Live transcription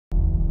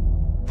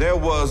There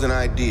was an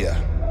idea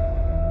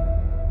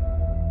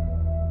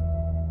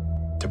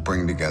to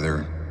bring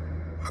together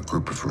a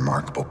group of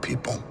remarkable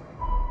people.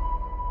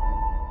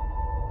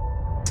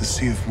 To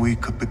see if we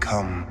could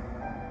become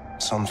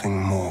something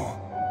more.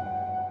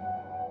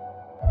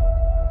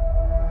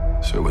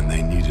 So when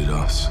they needed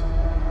us,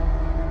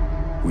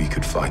 we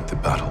could fight the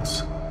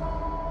battles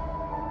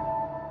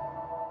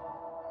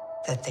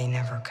that they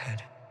never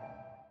could.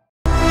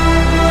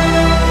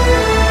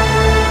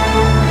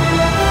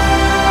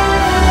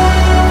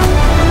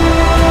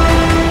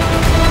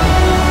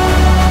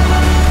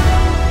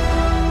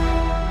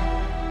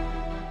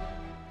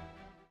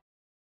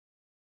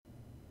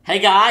 Hey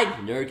guys,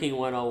 Nerd King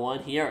 101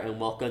 here, and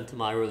welcome to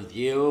my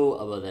review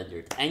of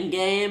Avengers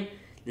Endgame.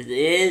 This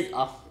is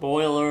a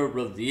spoiler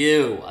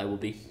review. I will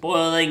be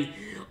spoiling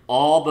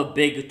all the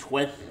big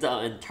twists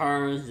and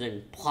turns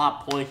and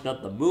plot points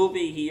of the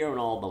movie here, and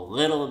all the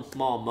little and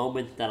small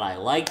moments that I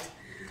liked.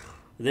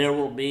 There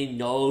will be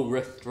no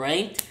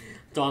restraint,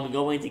 so I'm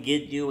going to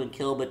give you and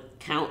kill the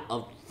count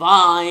of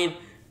 5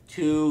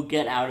 to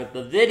get out of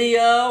the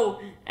video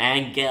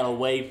and get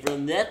away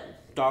from this,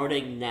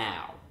 starting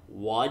now.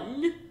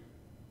 1,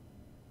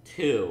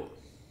 2,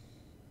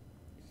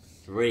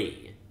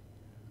 3,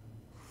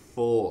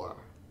 4,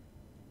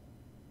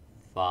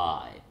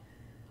 5.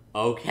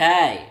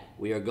 Okay,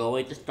 we are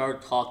going to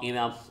start talking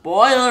about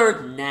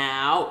spoilers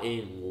now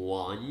in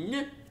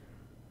 1,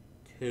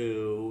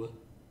 2,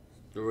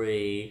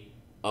 3.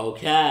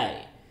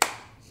 Okay,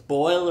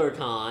 spoiler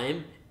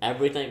time.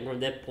 Everything from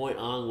this point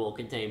on will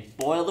contain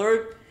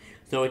spoilers.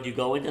 So if you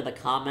go into the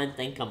comments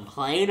and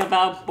complain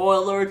about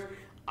spoilers,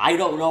 I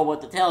don't know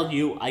what to tell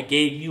you. I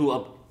gave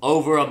you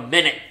over a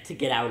minute to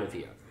get out of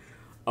here.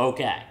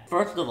 Okay,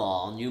 first of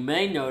all, you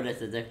may notice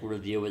that this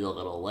review is a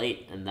little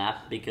late, and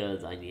that's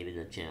because I needed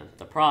a chance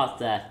to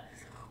process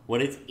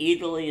what is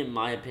easily, in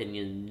my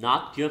opinion,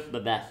 not just the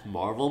best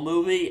Marvel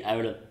movie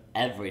out of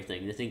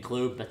everything. This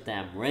includes the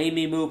Sam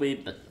Raimi movie,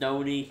 the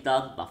Sony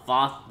stuff, the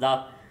Fox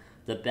stuff,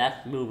 the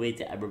best movie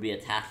to ever be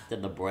attached to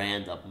the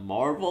brand of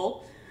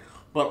Marvel,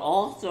 but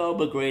also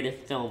the greatest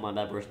film I've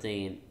ever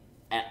seen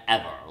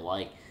ever.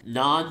 Like,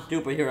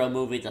 non-superhero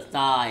movies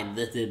aside,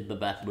 this is the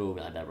best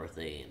movie I've ever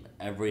seen.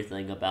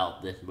 Everything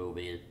about this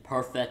movie is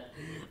perfect.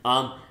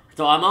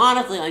 So I'm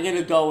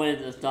gonna go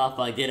into stuff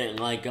I didn't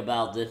like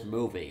about this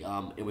movie.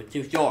 It was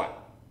too short.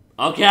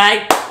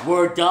 Okay?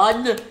 We're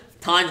done.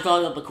 Time to talk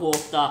about the cool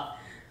stuff.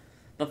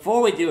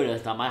 Before we do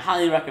this, I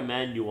highly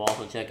recommend you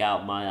also check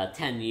out my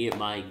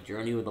my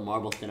Journey with the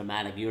Marvel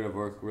Cinematic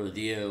Universe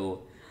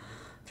review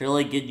to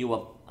really give you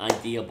an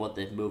idea of what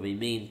this movie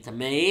means to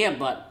me.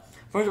 But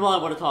first of all, I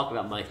want to talk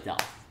about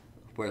myself,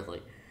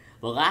 briefly.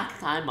 The last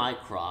time I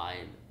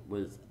cried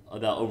was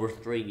about over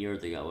 3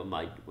 years ago when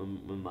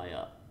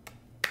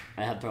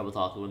I had trouble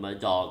talking when my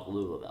dog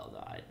Lulabelle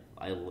died.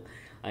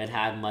 I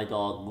had my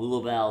dog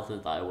Lulabelle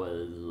since I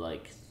was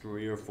like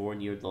 3 or 4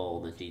 years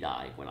old, and she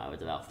died when I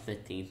was about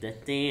 15,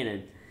 16,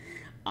 and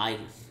I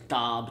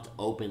sobbed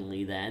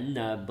openly then,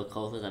 the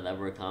closest I've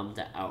ever come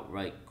to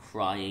outright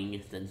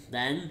crying since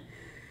then.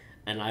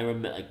 And I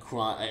remember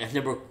I've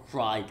never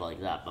cried like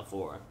that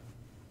before.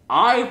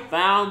 I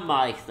found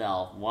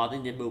myself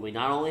watching this movie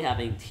not only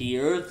having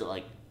tears,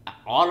 like,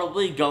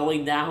 audibly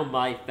going down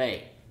my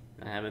face.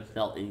 I haven't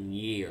felt in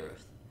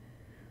years.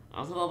 I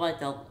also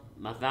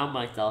found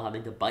myself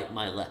having to bite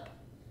my lip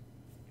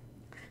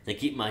to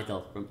keep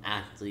myself from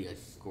actually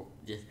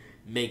just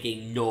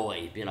making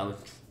noise, because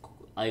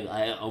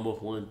I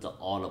almost wanted to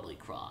audibly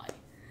cry.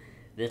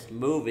 This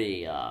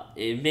movie,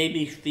 it made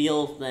me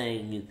feel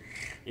things.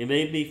 It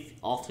made me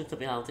also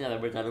something I don't think I've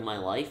ever done in my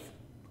life.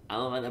 I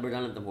don't know if I've ever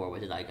done it before,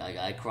 which is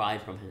I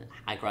cried from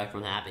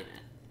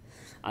happiness.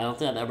 I don't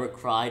think I've ever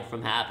cried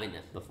from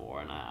happiness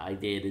before, and I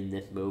did in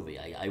this movie.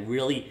 I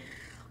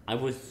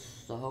was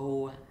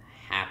so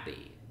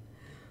happy.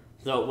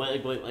 So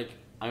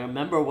I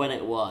remember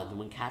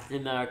when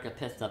Captain America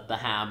pissed up the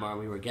hammer, and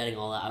we were getting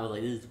all that. I was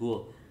like, this is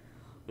cool.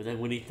 But then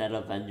when he said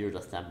Avengers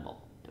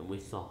Assemble, and we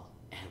saw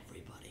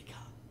everybody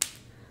come.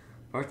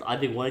 First,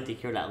 I've been wanting to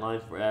hear that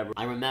line forever.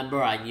 I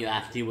remember I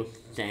actually was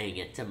saying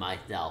it to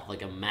myself,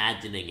 like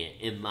imagining it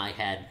in my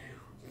head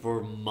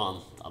for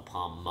months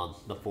upon months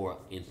before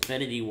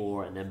Infinity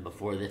War, and then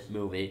before this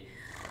movie.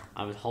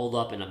 I would hold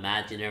up an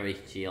imaginary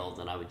shield,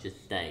 and I would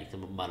just say,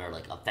 someone mutter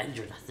like,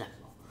 Avengers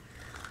Assemble.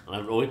 And I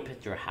would always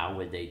picture how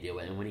would they do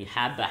it. And when he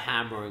had the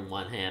hammer in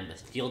one hand, the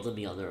shield in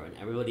the other, and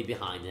everybody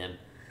behind him,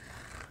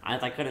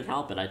 I couldn't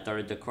help it. I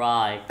started to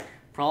cry.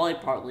 Probably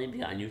partly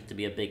because I used to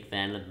be a big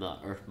fan of the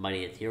Earth's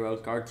Mightiest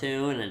Heroes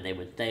cartoon, and they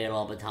would say it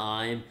all the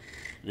time.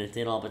 And they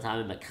say it all the time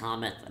in the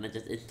comics, and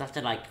it's such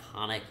an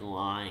iconic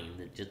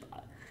line.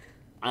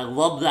 I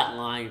love that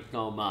line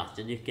so much,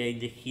 and just getting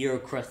to hear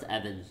Chris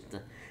Evans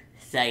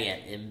say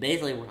it, and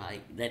basically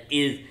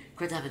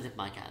Chris Evans is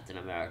my Captain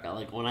America.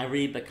 Like, when I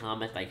read the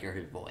comics, I hear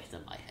his voice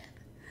in my head.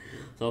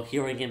 So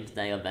hearing him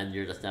say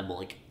Avengers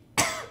Assemble,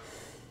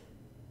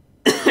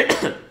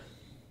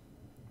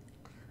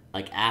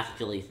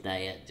 actually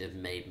say it just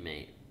made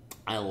me.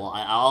 I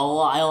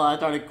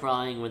started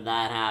crying when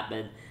that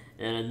happened,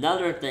 And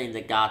another thing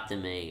that got to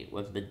me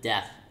was the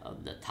death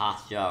of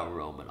Natasha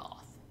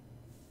Romanoff.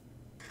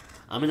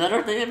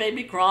 Another thing that made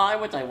me cry,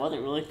 which I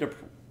wasn't really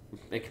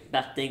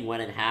expecting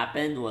when it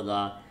happened, was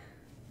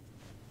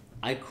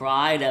I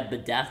cried at the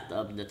death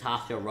of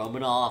Natasha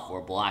Romanoff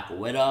or Black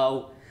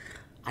Widow.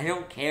 I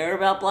don't care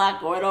about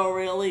Black Widow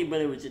really,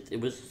 but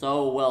it was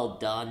so well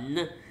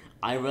done.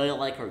 I really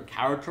like her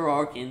character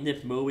arc in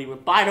this movie.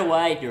 But by the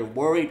way, if you're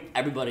worried,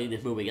 everybody in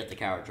this movie gets a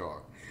character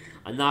arc.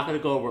 I'm not going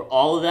to go over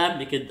all of them,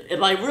 because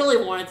if I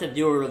really wanted to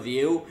do a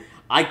review,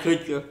 I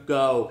could just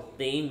go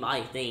theme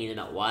by theme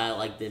about why I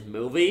like this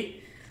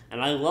movie.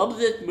 And I love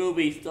this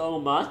movie so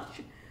much.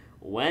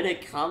 When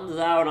it comes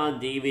out on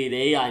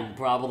DVD, I'm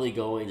probably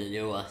going to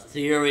do a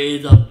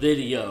series of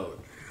videos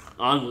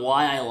on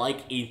why I like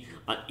each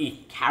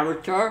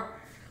character,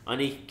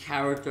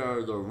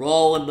 their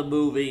role in the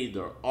movie,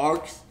 their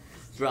arcs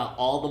throughout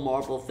all the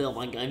Marvel films.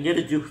 I'm going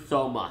to do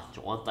so much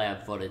once I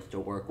have footage to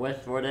work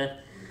with for this.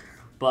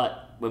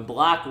 But when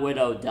Black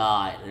Widow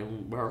died,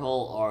 and her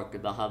whole arc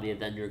about how the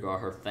Avengers are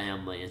her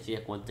family, and she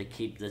wants to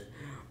keep this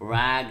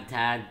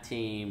ragtag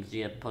team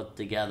she had put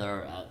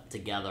together,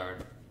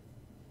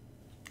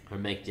 or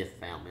make this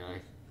family.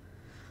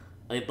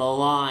 Like the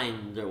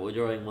line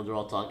during when they're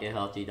all talking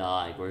how she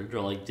died, where they're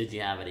like, "Did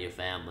you have any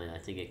family?" I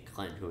think it's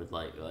Clint who was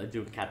like,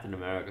 Captain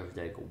America was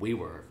like, "We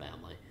were her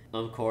family."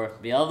 Of course,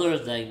 the other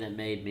thing that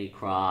made me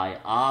cry,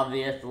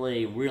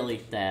 obviously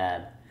really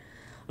sad,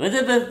 this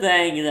is the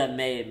thing that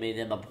made me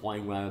to the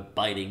point where I was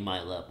biting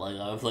my lip. Like,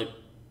 I was like,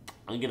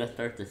 I'm gonna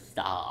start to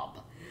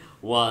sob.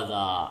 Was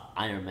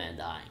Iron Man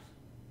dying.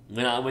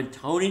 When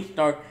Tony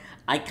Stark,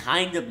 I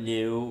kind of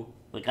knew.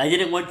 Like, I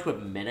didn't want to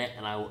admit it,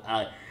 and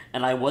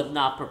I was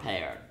not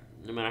prepared.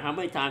 No matter how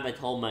many times I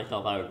told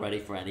myself I was ready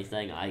for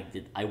anything,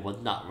 I was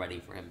not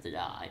ready for him to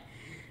die.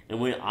 And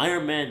when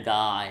Iron Man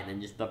died,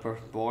 and just the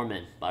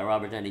performance by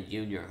Robert Downey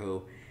Jr.,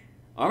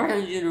 Robert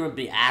Downey Jr. was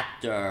the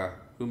actor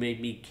who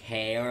made me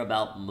care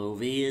about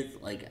movies.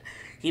 Like,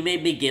 he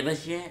made me give a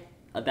shit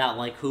about,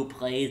 like, who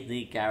plays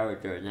the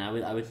character. And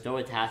I was so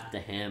attached to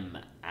him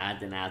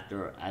as an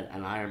actor, as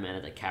an Iron Man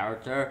as a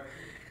character.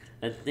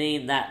 And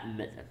seeing that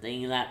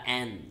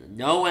end,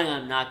 knowing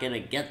I'm not gonna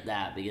get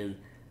that, because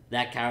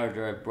that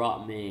character had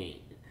brought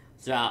me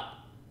throughout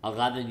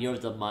 11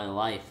 years of my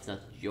life such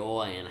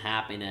joy and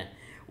happiness.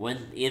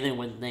 Even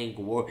when things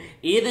were,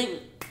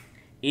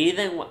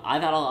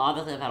 I've had a lot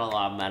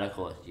of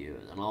medical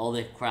issues and all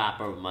this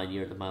crap over my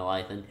years of my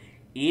life, and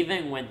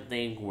even when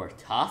things were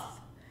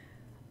tough,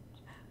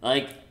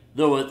 like,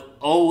 there was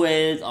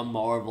always a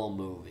Marvel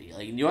movie.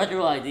 Like, you have to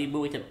realize these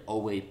movies have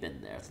always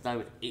been there since I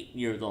was 8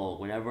 years old.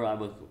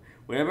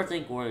 Whenever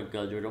things weren't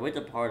good, there was always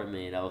a part of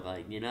me that was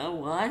like, you know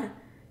what?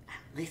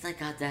 At least I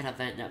got that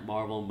event that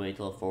Marvel movie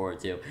to look forward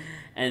to.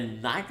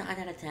 And 9 times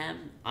out of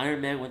 10, Iron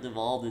Man was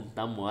involved in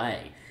some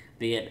way.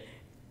 Be it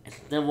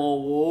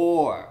Civil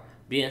War,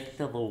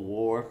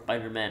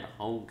 Spider-Man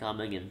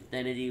Homecoming,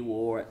 Infinity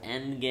War,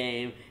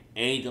 Endgame,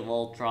 Age of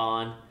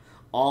Ultron.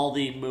 All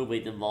these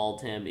movies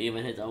involved him,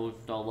 even his own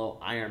solo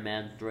Iron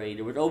Man 3.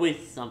 There was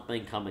always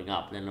something coming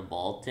up that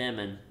involved him,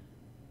 and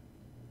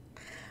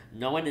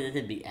knowing that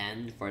this is the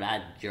end for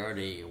that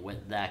journey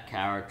with that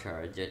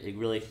character, it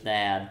really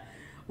sad.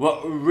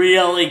 What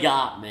really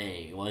got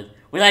me was,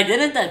 when I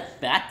didn't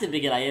expect it,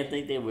 because I didn't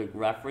think they would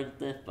reference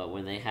this, but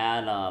when they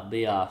had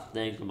the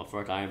thing from the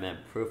first Iron Man,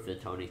 proof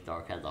that Tony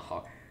Stark has a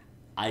heart,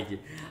 I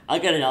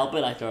couldn't help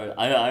it.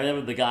 I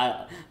remember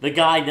the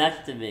guy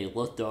next to me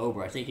looked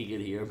over. I think he could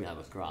hear me. I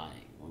was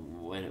crying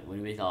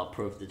when we saw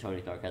proof that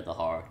Tony Stark had the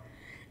heart.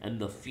 And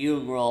the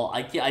funeral,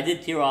 I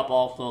did tear up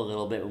also a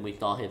little bit when we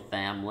saw his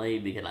family,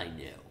 because I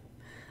knew.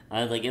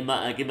 I was like, in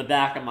the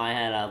back of my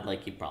head, I was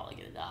like, he's probably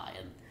gonna die.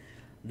 And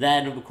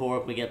then, of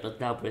course, we get the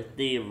stuff with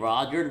Steve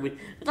Rogers.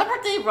 The stuff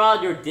with Steve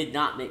Rogers did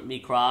not make me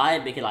cry,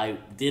 because I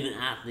didn't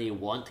actually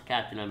want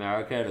Captain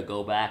America to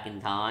go back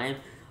in time.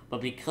 But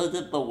because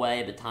of the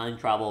way the time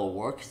travel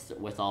works,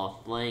 with all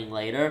explaining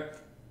later,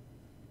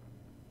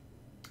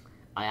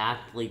 I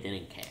actually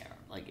didn't care.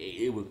 Like,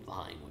 it was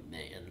fine with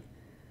me. And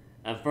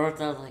at first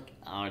I was like,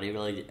 oh, they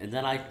really did. And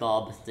then I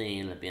saw the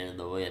scene at the end of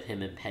the movie of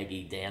him and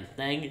Peggy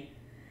dancing,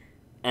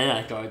 and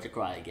I started to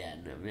cry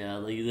again. I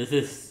mean, like, this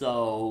is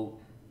so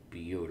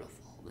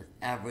beautiful. There's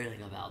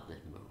everything about this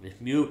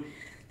movie.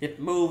 This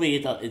movie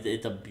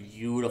is a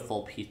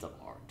beautiful piece of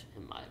art,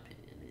 in my opinion.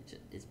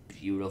 It's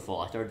beautiful.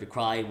 I started to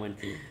cry when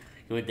he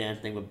went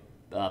dancing with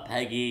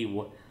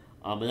Peggy.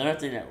 Another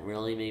thing that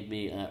really made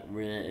me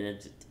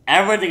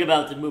everything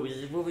about this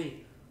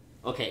movie.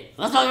 Okay,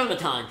 let's talk about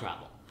the time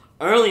travel.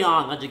 Early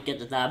on, let's just get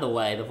this out of the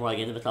way before I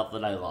get into the stuff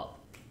that I love.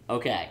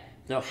 Okay,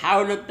 so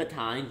how does the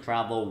time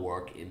travel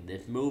work in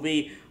this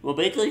movie? Well,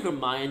 basically, from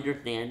my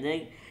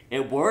understanding,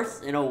 it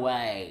works in a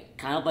way,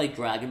 kind of like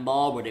Dragon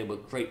Ball, where they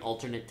would create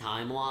alternate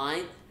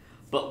timelines.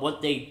 But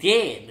what they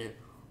did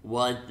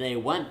was they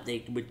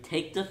would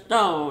take the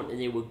stone and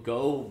they would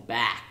go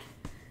back.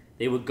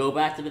 They would go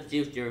back to the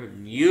future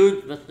and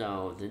use the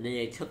stones, and then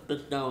they took the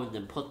stones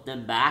and put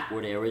them back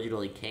where they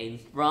originally came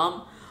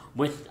from,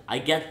 which I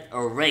guess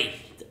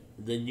erased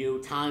the new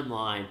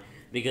timeline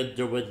because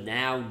there was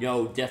now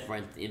no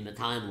difference in the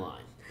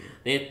timeline.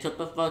 They took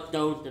the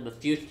stones in the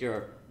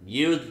future,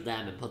 used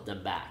them, and put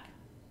them back.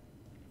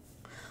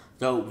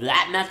 So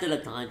that method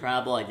of time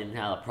travel I didn't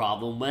have a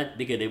problem with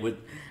because it was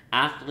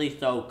actually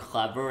so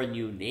clever and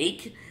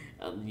unique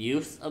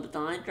use of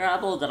time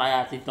travel that I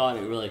actually thought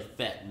it really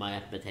fit my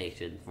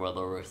expectations for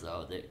the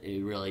Russo.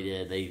 It really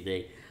did.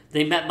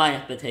 They met my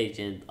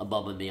expectations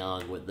above and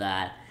beyond with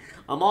that.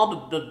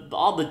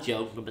 All the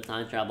jokes with the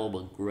time travel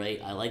were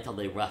great. I liked how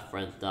they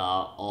referenced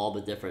all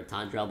the different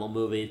time travel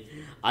movies.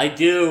 I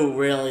do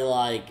really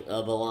like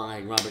the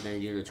line, Robert Downey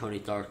Jr., Tony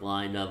Stark's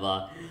line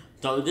of,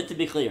 so just to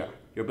be clear,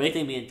 you're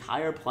basing the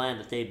entire plan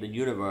to save the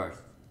universe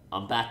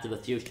on Back to the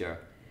Future.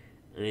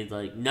 And he's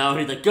like, no,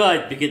 and he's like,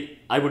 good, because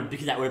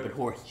that would have been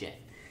horse shit.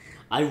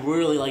 I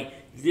really like,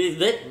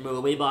 this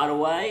movie, by the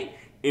way,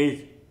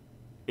 is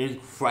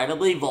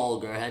incredibly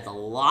vulgar. It has a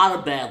lot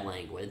of bad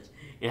language.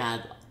 It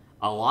has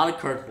a lot of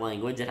curse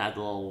language. It has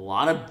a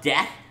lot of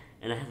death.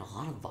 And it has a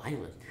lot of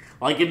violence.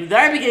 Like, in the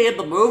very beginning of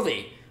the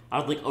movie, I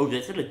was like, oh,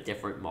 this is a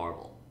different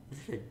Marvel. This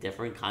is a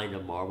different kind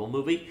of Marvel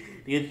movie.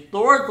 Because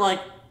Thor's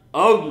like,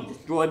 oh, you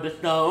destroyed the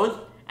stones,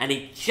 and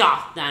he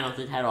chops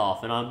Thanos' head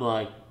off. And I'm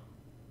like,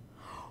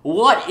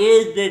 what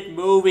is this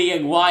movie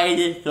and why is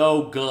it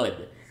so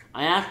good?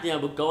 I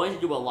was going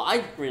to do a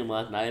live stream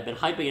last night. I've been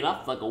hyping it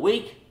up for like a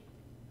week.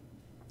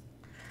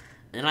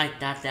 And I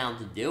sat down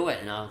to do it,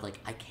 and I was like,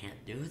 I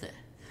can't do this.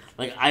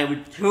 Like, I was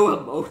too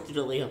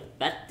emotionally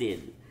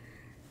affected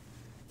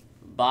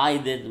by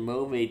this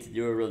movie to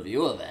do a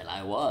review of it.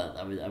 I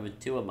was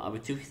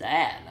too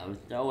sad. I was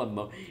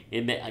so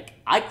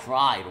I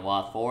cried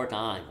 4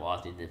 times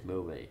watching this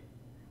movie.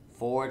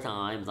 4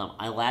 times.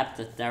 I laughed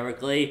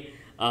hysterically.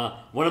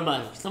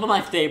 Some of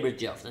my favorite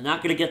jokes. I'm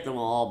not gonna get them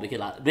all because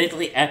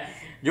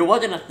there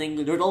wasn't a thing.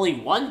 There was only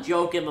one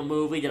joke in the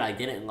movie that I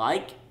didn't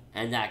like,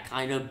 and that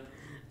kind of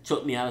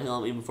took me out of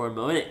him even for a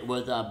moment. It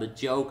was the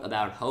joke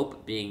about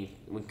Hope being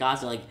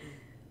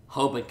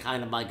Hope and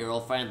kind of my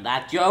girlfriend.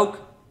 That joke,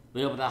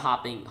 about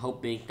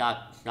Hope being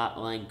Scott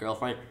Lang's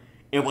girlfriend.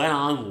 It went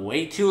on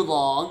way too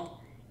long,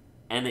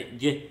 and it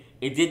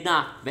did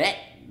not fit.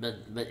 But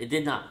it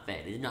did not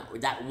fit.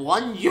 That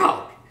one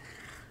joke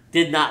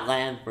did not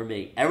land for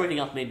me. Everything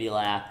else made me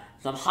laugh.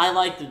 Some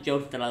highlights of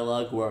jokes that I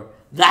loved were,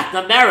 that's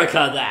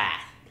America,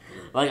 that!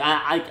 Like,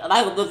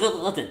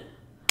 listen.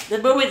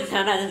 This movie is a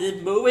 10 out of 10.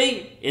 This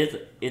movie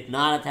is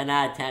not a 10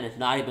 out of 10. It's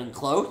not even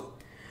close.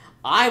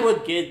 I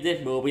would give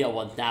this movie a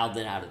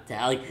 1,000 out of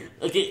 10.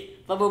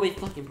 The movie's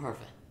fucking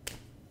perfect.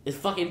 It's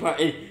fucking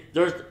perfect.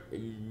 There's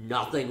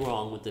nothing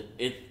wrong with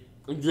it.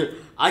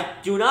 I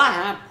do not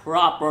have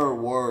proper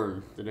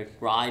words to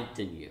describe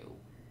to you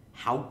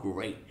how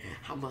great,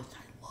 how much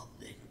I love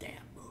this damn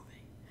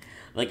movie.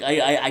 Like,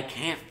 I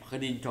can't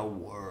put into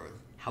words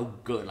how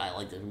good I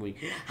like this movie,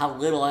 how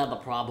little I have a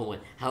problem with,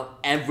 how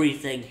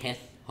everything hits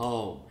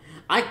home.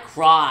 I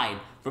cried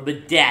for the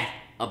death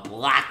of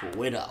Black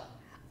Widow.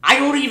 I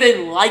don't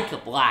even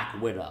like Black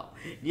Widow.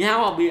 You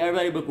know how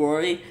everybody was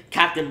worried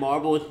Captain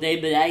Marvel was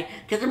saved today?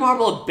 Captain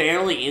Marvel is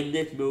barely in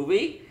this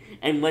movie,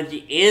 and when she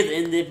is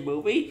in this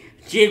movie,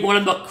 she is one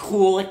of the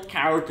coolest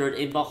characters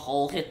in the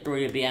whole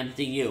history of the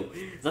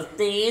MCU. The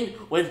scene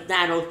when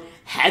Thanos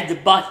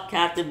headbutts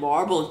Captain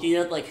Marvel and she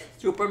does like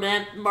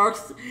Superman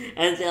smirks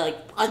and they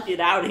like punch it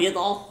out and he has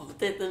all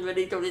fits and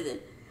ready to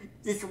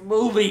this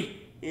movie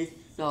is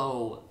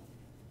so...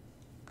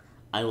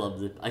 I love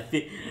this.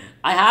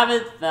 I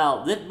haven't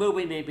felt... This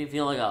movie made me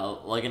feel like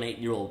an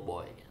 8-year-old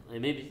boy again. It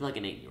made me feel like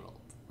an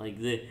 8-year-old.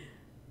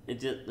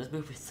 This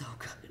movie is so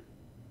good.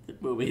 This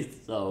movie is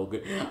so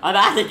good. I'm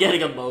actually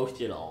getting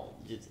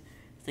emotional. Just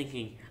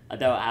thinking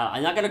about how...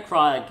 I'm not going to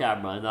cry on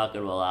camera. I'm not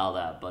going to allow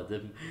that. But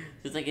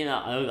just thinking...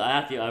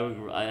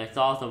 I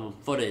saw some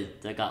footage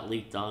that got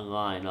leaked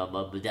online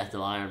of the death of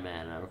Iron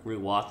Man. I was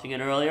rewatching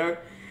it earlier.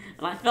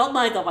 And I felt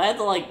myself, I had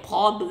to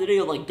pause the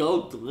video,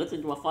 go to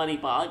listen to a funny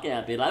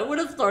podcast, and I would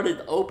have started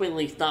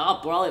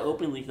probably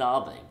openly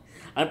sobbing.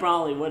 I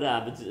probably would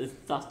have. It's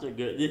such a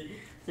good,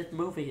 this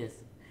movie is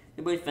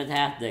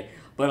fantastic.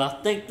 But I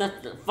think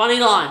that's, funny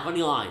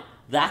line,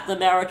 that's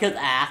America's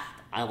ass.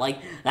 I like,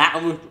 that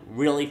one was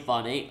really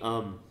funny.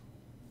 I'm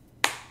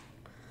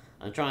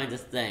trying to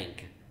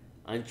think,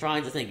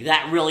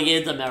 that really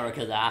is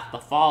America's ass, the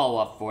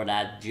follow-up for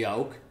that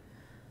joke.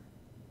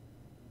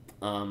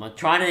 I'm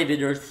trying to think,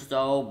 there's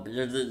so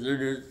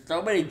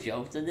many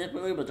jokes in this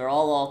movie, but they're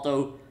all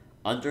also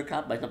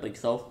undercut by something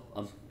so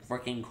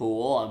freaking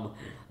cool.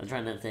 I'm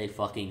trying to say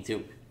fucking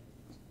too.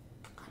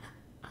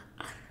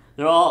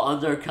 They're all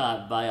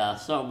undercut by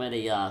so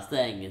many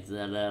things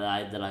that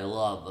I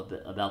love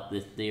about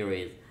this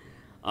series.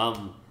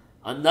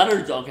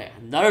 Another joke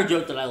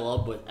that I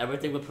love was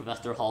everything with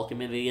Professor Hulk in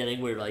the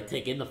beginning. We were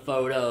taking the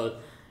photos.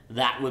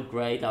 That was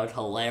great. That was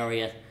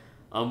hilarious.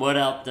 What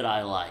else did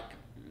I like?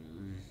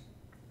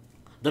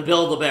 The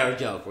Build-A-Bear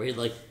joke, where he's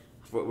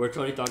where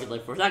Tony Stark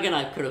is for a second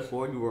I could have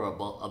sworn you were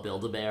a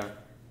Build-A-Bear.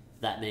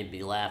 That made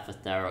me laugh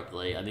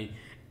hysterically. I mean,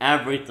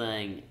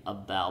 everything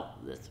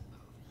about this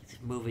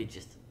movie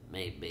just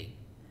made me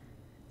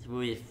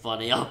movie is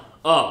funny.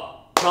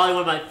 Probably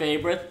one of my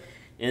favorites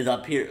is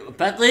up here,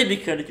 especially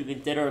because if you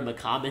consider in the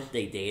comics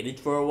they dated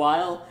for a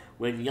while.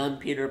 When young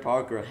Peter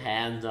Parker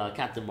hands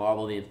Captain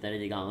Marvel the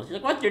Infinity Gauntlet, she's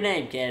like, "What's your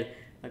name, kid?"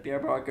 Like Peter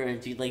Parker,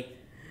 and she's like,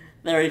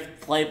 very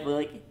playfully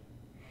like,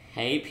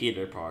 "Hey,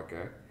 Peter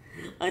Parker."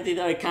 I think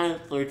they're kind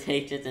of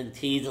flirtatious and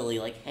teasily,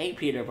 like, "Hey,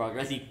 Peter Parker,"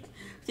 as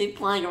he's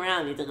playing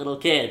around. He's a little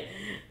kid.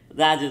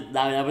 That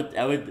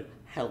would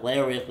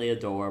hilariously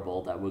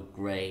adorable. That was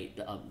great.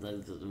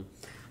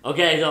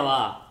 Okay,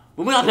 so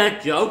moving on to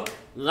that joke.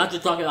 I'm not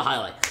just talking about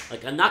highlights.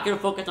 Like, I'm not gonna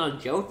focus on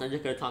jokes. I'm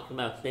just gonna talk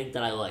about things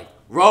that I liked.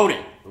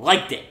 Ronan,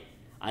 liked it.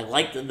 I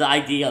liked the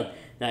idea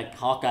that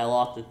Hawkeye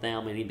lost his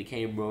family and he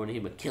became Ronan. He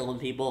was killing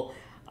people.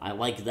 I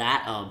liked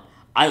that.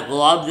 I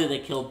loved that they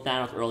killed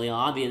Thanos early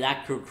on because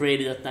that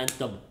created a sense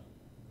of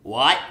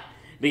what?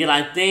 Because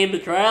I seen the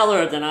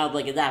trailers and I was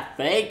like, is that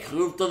fake?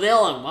 Who's the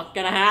villain? What's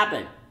gonna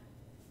happen?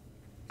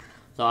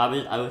 So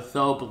I was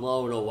so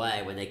blown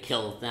away when they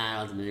killed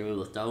Thanos and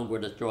the stones were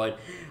destroyed.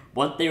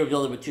 Once they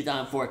revealed it was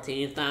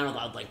 2014 Thanos,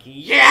 I was like,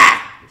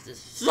 yeah! This is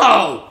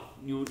so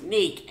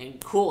unique and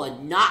cool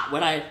and not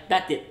what I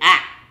expected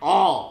at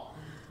all.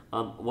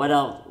 What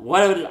else?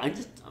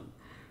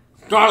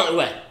 Scarlet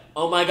Witch.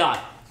 Oh my god.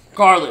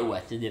 Scarlet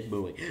Witch in this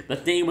movie. The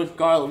thing with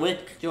Scarlet Witch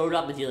showed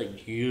up and she's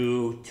like,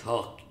 "You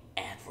took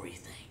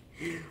everything."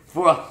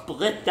 For a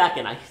split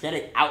second, I said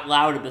it out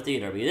loud in the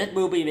theater. I mean, this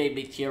movie made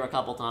me cheer a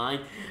couple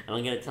times, and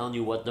I'm gonna tell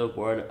you what the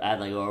word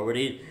as I go over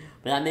these.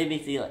 But that made me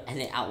feel like,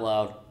 and out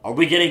loud, are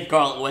we getting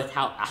Scarlet Witch?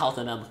 House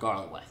of M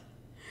Scarlet Witch?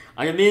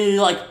 I immediately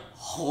like,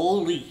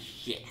 holy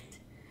shit!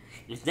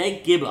 If they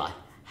give us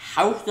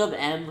House of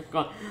M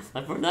Scarlet,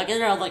 like for a second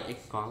there, I was like,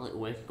 is Scarlet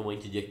Witch going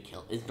to just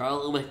kill? Is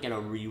Scarlet Witch gonna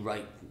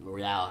rewrite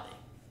reality?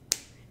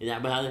 Is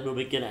that how this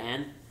movie gonna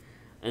end?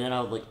 And then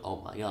I was like,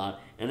 oh my god.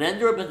 And then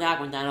there was back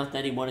when Thanos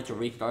said he wanted to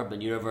restart the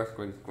universe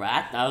from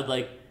scratch. I was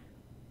like,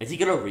 is he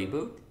gonna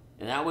reboot?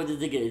 And that was is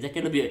that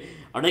gonna be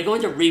are they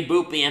going to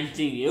reboot the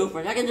MCU?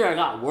 For a second there I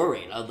got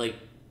worried. I was like,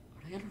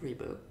 are they gonna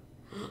reboot?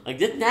 Like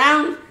this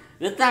sounds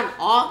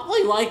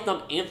awfully like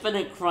some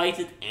Infinite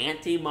Crisis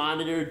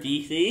anti-monitor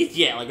DCs.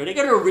 Yeah, like are they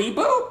gonna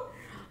reboot?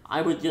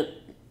 I was just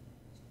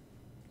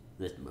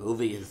this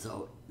movie is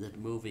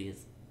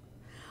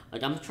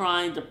like, I'm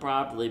trying to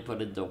properly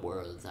put into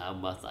words how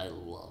much I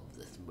love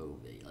this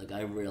movie. Like,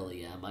 I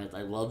really am.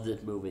 I love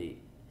this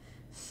movie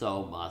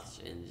so much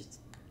in just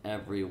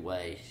every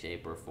way,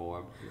 shape, or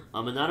form.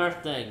 Another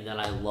thing that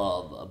I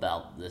love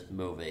about this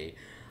movie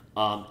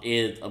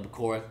is, of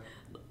course,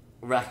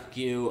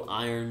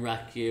 Iron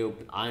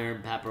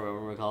Pepper,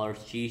 whatever we call her.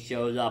 She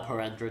shows up,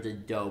 her entrance is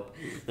dope.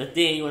 The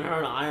thing when her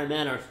and Iron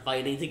Man are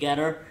fighting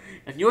together,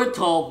 if you had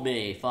told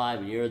me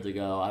 5 years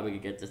ago I would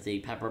get to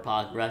see Pepper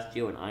Potts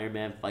rescue and Iron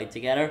Man fight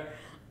together,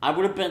 I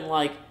would have been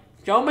like,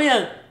 show me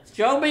a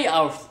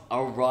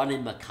run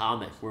in the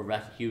comics where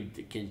Rescue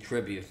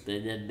contributes,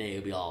 and then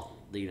maybe I'll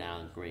lean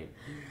out and scream.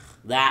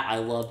 That I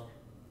loved.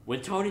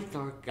 When Tony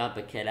Stark got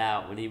the kid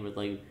out, when he was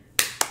like,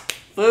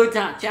 food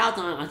time, chow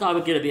time, I thought it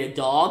was going to be a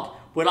dog.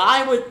 What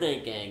I was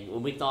thinking,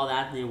 when we saw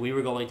that thing, we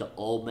were going to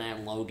Old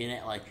Man Logan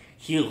it, like,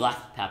 he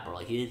left Pepper,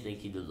 like, he didn't think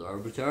he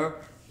deserved her,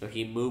 so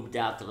he moved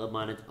out to live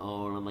on his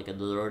own on, like, a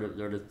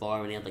deserted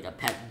farm, and he had, like, a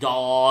pet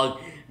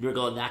dog, we were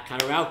going that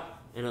kind of route,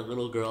 and a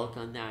little girl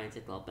comes down and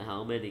takes off the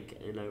helmet,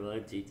 and I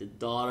realized she's his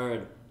daughter,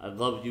 and I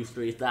love you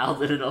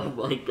 3000, and oh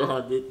my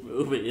god, this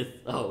movie is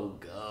so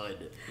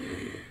good.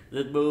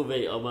 This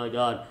movie, oh my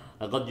god,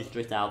 I love you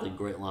 3000,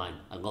 great line.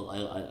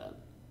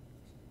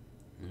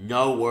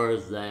 No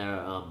words there.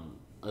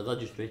 I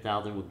love you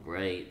 3000 was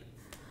great.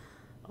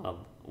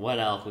 What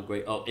else was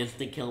great? Oh,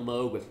 instant kill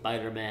mode with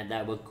Spider-Man,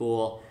 that was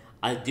cool.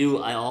 I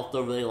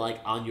also really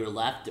like On Your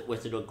Left,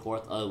 which is of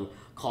course a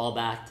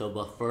callback to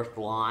the first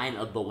line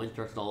of The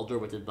Winter Soldier,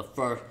 which is the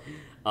first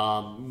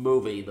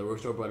movie the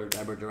Russo brothers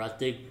ever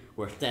directed,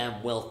 where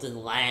Sam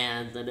Wilson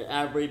lands and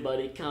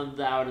everybody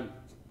comes out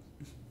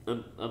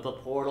of the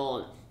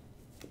portal.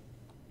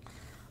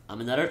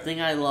 Another thing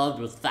I loved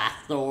was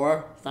Fast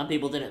Thor. Some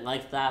people didn't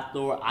like Fast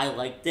Thor. I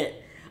liked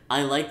it.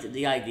 I liked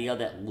the idea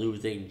that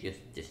losing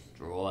just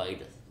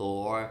destroyed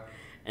Thor.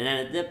 And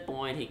then at this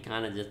point, he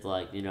kind of just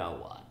like, you know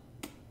what?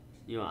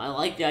 I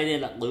like the idea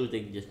that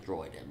losing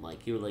destroyed him.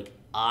 Like, he was like,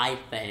 I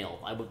failed.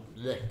 I was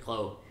this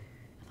close.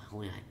 If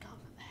only I'd gone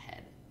to the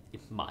head.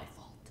 It's my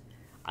fault.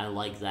 I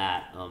like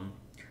that.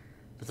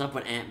 The stuff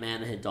with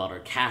Ant-Man and his daughter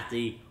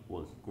Kathy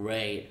was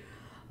great.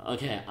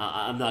 Okay,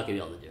 I'm not gonna be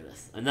able to do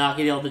this. I'm not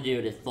gonna be able to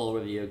do this full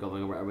review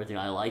going over everything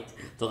I liked.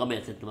 So let me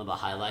hit some of the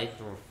highlights.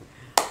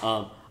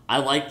 I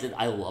liked it.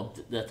 I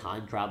loved the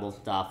time travel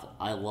stuff.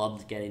 I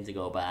loved getting to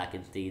go back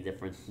and see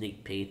different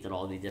sneak peeks at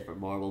all these different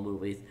Marvel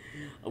movies.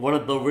 One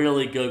of the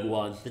really good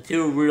ones, the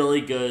two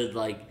really good,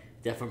 like,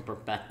 different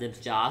perspective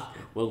shots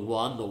was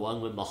the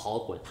one when the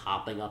Hulk was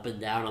hopping up and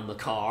down on the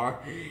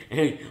car.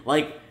 And,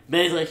 like,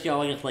 basically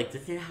showing us, like,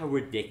 this is how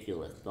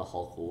ridiculous the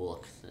Hulk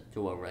looks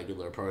to a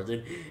regular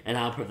person. And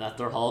how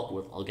Professor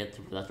Hulk I'll get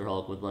to Professor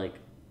Hulk was like,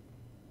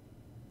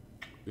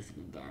 this is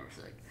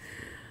embarrassing.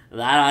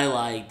 that I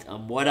liked.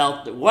 What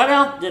else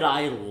did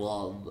I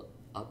love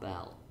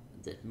about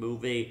this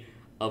movie?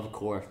 Of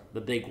course,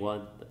 the big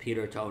one, the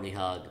Peter Tony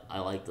hug. I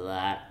liked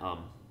that.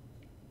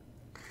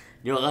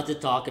 Let's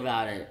just talk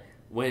about it.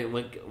 When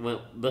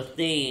the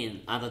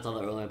scene, I thought that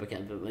earlier, but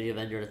the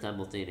Avengers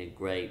Assemble scene is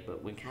great.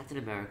 But when Captain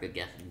America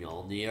gets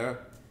Mjolnir,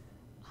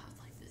 I was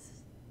like, this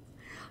is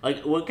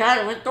like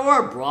when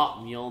Thor brought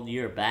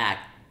Mjolnir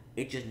back.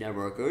 It just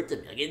never occurred to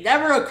me. Like, it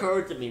never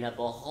occurred to me that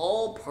the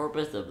whole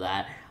purpose of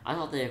that, I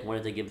thought they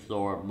wanted to give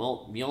Thor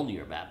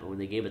Mjolnir back, but when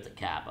they gave it to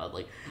Cap, I was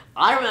like,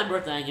 I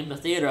remember saying in the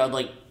theater, I was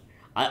like,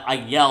 I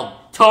yelled,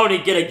 Tony,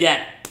 get it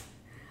again!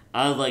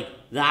 I was like,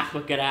 that's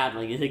what could happen.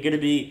 Like, is it gonna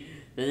be,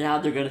 now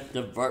they're gonna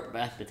divert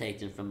my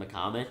expectations from the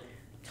comic.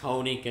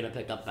 Tony gonna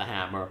pick up the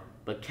hammer,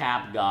 but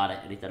Cap got it,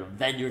 and he said,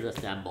 Avengers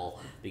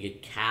Assemble, because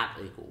Cap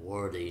is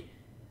worthy.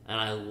 And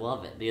I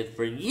love it, because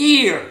for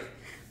years,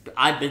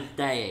 I've been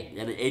saying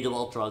that in Age of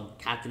Ultron,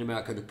 Captain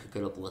America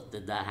could have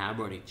lifted that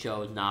hammer, and he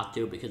chose not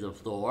to because of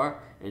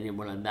Thor, and he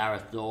would have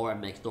embarrassed Thor and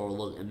make Thor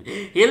look. And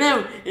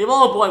if a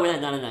little boy would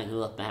have done anything to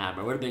lift the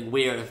hammer, it would have been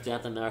weird if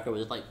Captain America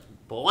was just like,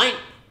 boing!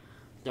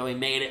 So he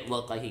made it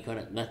look like he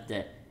couldn't lift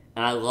it,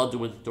 and I loved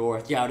when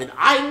Thor shouted,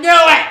 I knew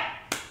it!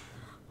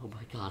 Oh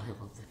my god, I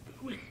love this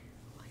movie.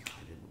 Oh my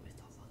god, this movie's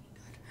so fucking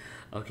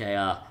good. Okay,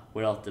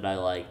 what else did I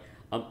like?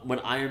 When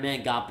Iron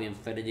Man got the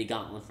Infinity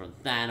Gauntlet from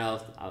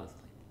Thanos, I was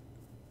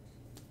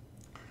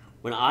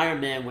when Iron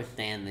Man was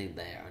standing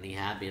there and he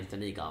had the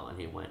Infinity Gauntlet,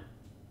 he went,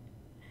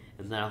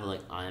 and then I was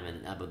like, I am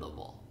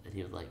inevitable. And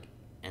he was like,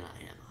 and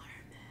I am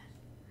Iron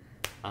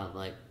Man. I was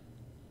like,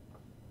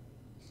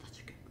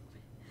 such a good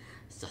movie.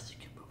 Such a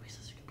good movie,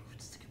 such a good movie,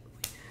 such a good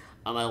movie.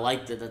 I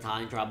liked the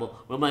time travel.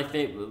 One of my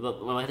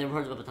favorite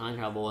parts about the time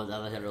travel was,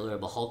 as I said earlier,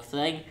 the Hulk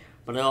thing.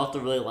 But I also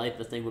really like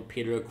the thing with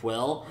Peter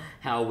Quill,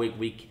 how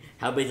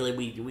basically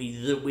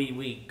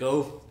we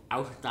go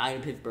outside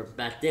of his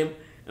perspective,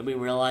 and we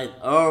realize,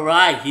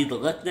 alright, he's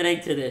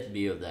listening to this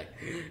music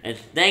and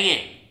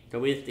singing. So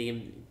we see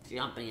him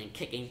jumping and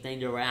kicking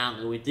things around,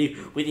 and we see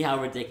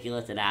how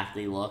ridiculous it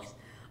actually looks.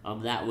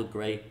 That was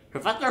great.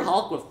 Professor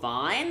Hulk was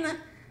fine.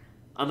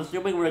 I'm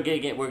assuming we're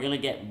gonna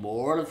get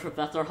more of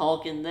Professor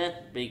Hulk in this,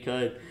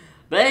 because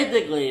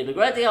basically the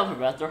great thing about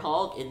Professor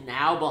Hulk is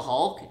now the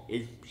Hulk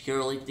is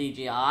purely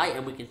CGI,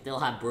 and we can still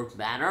have Bruce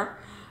Banner,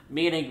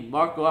 meaning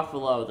Mark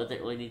Ruffalo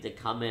doesn't really need to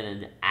come in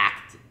and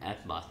act as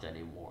much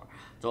anymore.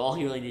 So all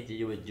he really needs to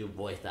do is do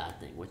voice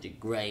acting, which is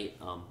great.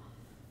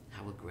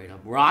 That was great.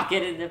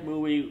 Rocket in this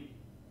movie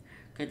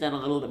could have done a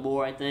little bit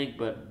more, I think,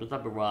 but there's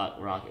nothing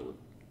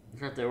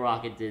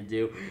Rocket did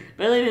do.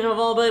 But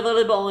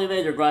the only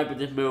major gripe with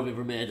this movie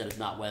for me is that it's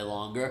not way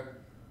longer.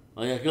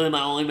 Like, that's really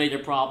my only major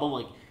problem.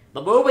 Like,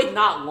 the movie's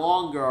not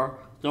longer,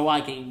 so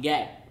I can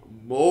get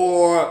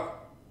more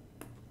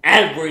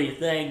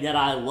everything that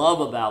I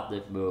love about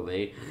this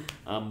movie.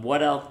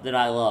 What else did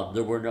I love?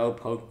 There were no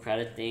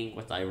post-credit scenes,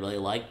 which I really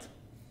liked.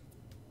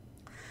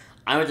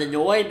 I was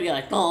annoyed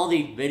because I saw all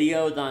these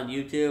videos on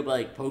YouTube,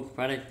 like,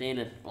 post-credit scene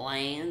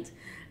explained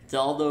to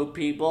all those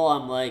people.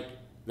 I'm like,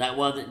 that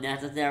wasn't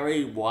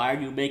necessary. Why are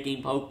you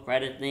making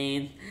post-credit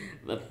scenes,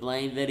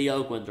 explain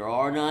videos when there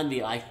are none?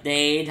 I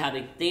stayed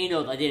having seen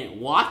those. I didn't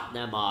watch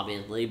them,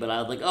 obviously, but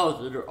I was like, oh,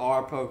 so there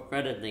are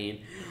post-credit scenes.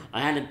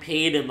 I hadn't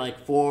peed in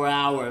like 4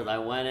 hours. I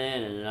went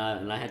in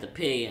and I had to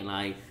pee, and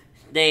I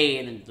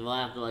stayed until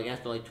after, I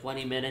guess, like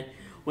 20 minutes,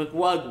 which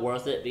was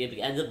worth it because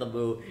the end of the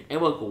movie, it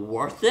was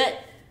worth it.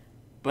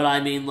 But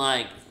I mean,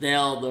 like,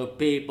 still, the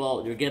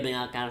people, you're giving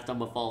out kind of some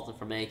false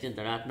information,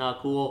 so that's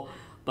not cool.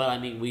 But I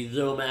mean, we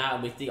zoom out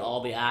and we see all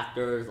the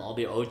actors, all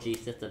the OG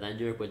 6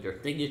 Avengers with their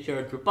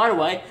signatures. But by the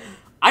way,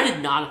 I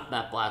did not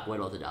expect Black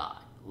Widow to die.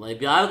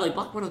 Like, I was like,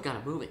 Black Widow got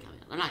a movie coming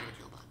out. They're not gonna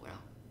kill Black Widow.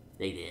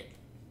 They did.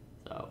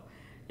 So,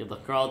 you have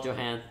Scarlett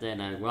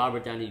Johansson and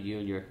Robert Downey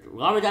Jr.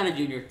 Robert Downey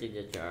Jr.'s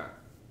signature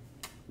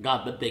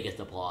got the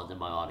biggest applause in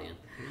my audience.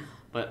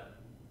 But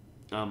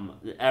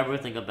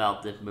everything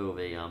about this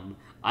movie,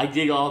 I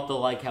did also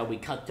like how we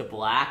cut to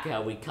black,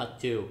 how we cut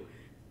to,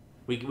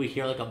 we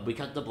hear like we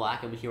cut to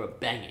black and we hear a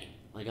banging,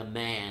 like a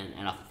man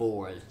and a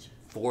forging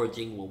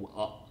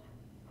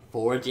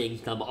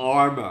some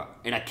armor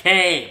in a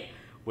cave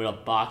with a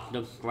box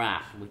of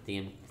scraps. We see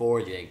him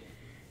forging,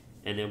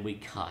 and then we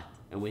cut,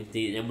 and we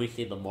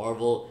see the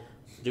Marvel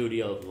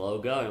Studios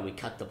logo, and we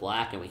cut to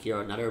black and we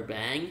hear another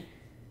bang.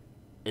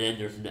 And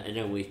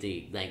then we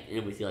see like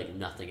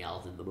nothing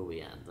else, and the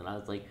movie ends. And I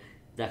was like,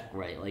 that's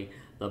great. Like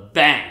the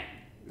bang,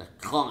 the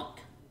clunk,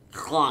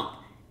 clunk.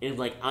 It's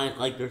like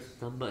there's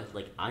somebody,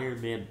 like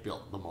Iron Man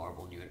built the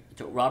Marvel universe.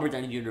 So Robert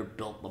Downey Jr.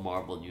 built the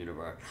Marvel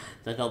universe.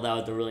 So I thought that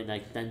was a really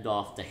nice send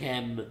off to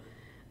him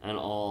and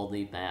all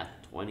the past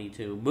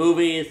 22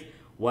 movies.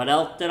 What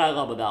else did I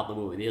love about the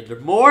movie?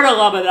 There's more to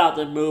love about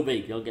this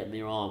movie. Don't get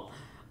me wrong.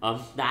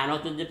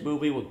 Thanos in this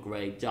movie was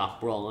great. Josh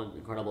Brolin,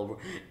 incredible.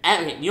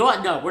 And you know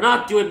what? No, we're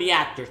not doing the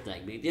actor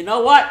thing. You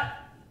know what?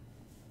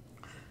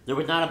 There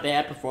was not a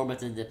bad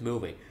performance in this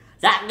movie.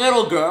 That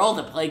little girl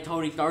that played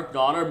Tony Stark's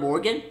daughter,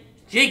 Morgan,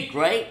 she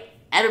great.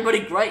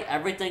 Everybody great.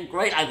 Everything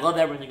great. I love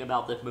everything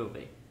about this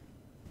movie.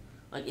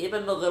 Like,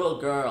 even the little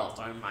girl,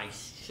 sorry, my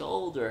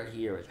shoulder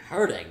here is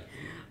hurting.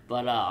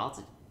 But, I'll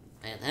just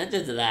pay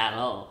attention to that.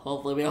 Oh,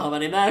 hopefully we don't have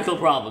any medical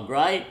problems,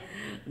 right?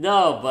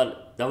 No,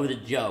 but that was a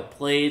joke.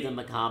 Please, in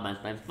the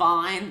comments, I'm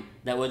fine.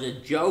 That was a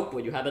joke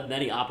when you have as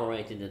many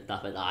operations and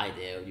stuff as I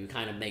do. You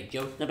kind of make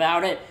jokes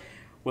about it.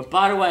 Which,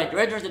 by the way, if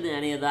you're interested in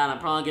any of that, I'm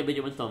probably going to be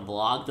doing some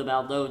vlogs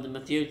about those in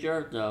the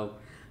future. So,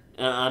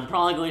 I'm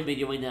probably going to be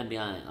doing them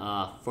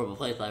for the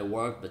place I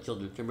work, the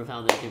Children's Tumor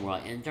Foundation, where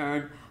I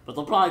intern. But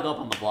they'll probably go up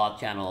on the vlog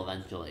channel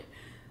eventually.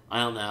 I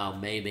don't know,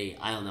 maybe.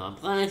 I don't know. I'm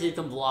planning to do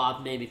some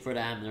vlogs maybe for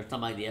them. There's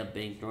some idea of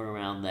being thrown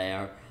around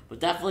there. But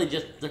definitely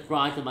just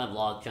subscribe to my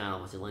vlog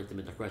channel, which is linked in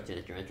the description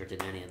if you're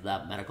interested in any of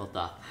that medical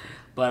stuff.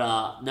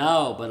 But,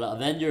 no, but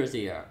Avengers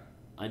here.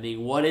 I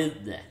mean, what is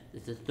this?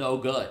 This is so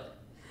good.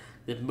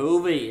 This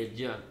movie is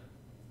just...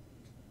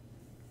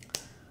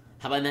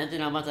 Have I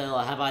mentioned how much I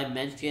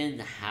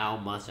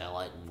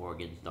like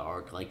Morgan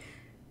Stark? Like,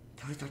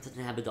 Tony Stark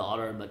doesn't have a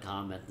daughter in the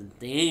comments. And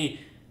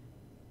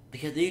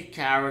because these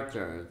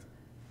characters,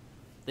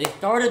 they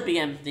started the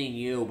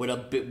MCU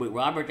with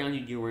Robert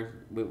Downey Jr.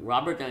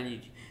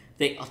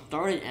 They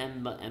started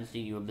the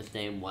MCU in the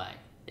same way.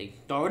 They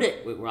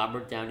started with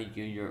Robert Downey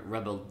Jr.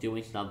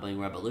 doing something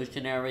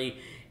revolutionary,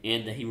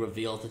 and that he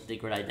reveals his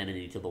secret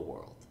identity to the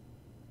world.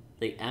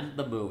 They end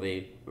the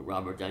movie with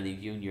Robert Downey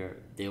Jr.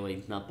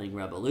 doing something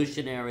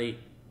revolutionary,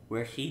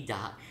 where he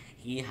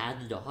has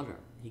a daughter.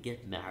 He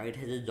gets married,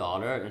 has a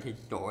daughter, and his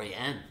story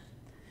ends.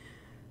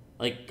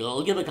 Like, go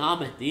look at the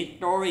comments. These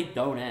stories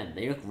don't end.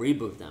 They just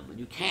reboot them, but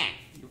you can't.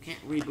 You can't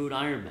reboot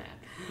Iron Man.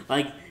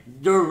 Like,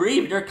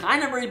 they're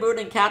kind of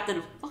rebooting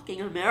Captain fucking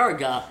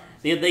America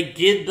because they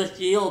give the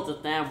shield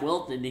to Sam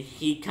Wilson to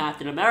he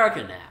Captain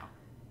America now.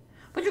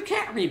 But you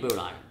can't reboot Iron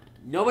Man.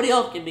 Nobody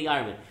else can be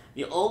Iron Man.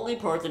 The only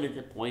person at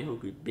this point who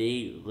could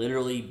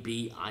literally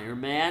be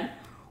Iron Man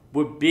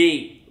would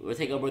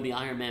take over the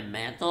Iron Man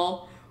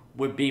mantle,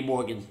 would be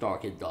Morgan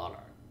Stark, his daughter.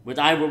 Which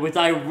I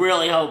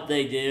really hope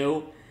they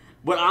do.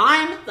 What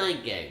I'm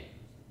thinking,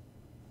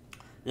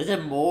 this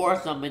is more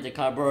something to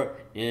cover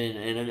in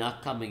an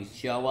upcoming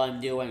show I'm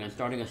doing. I'm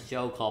starting a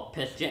show called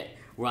Pitch It,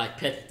 where I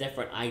pitch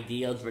different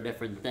ideas for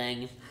different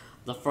things.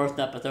 The first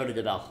episode is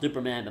about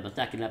Superman, but the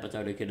second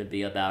episode is going to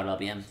be about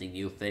the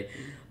MCU thing.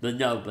 The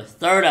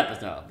third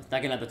episode, the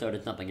second episode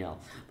is something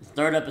else. The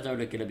third episode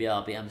is going to be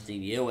about the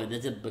MCU, and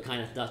this is the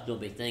kind of stuff you'll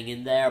be seeing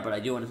in there, but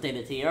I do want to say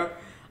this here.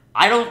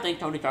 I don't think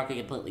Tony Stark is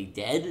completely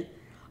dead.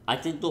 I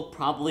think they'll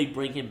probably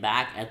bring him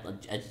back as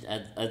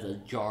a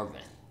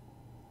Jarvis.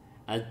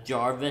 As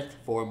Jarvis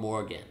for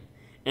Morgan.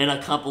 In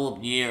a couple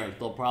of years,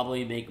 they'll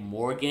probably make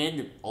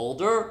Morgan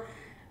older,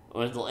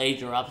 or they'll age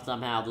her up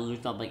somehow, they'll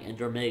do something, and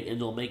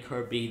they'll make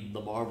her be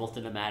the Marvel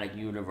Cinematic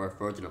Universe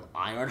version of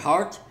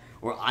Ironheart,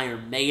 or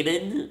Iron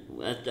Maiden,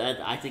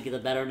 I think is a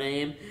better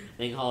name.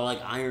 They can call her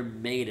like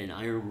Iron Maiden,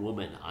 Iron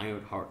Woman,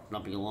 Ironheart,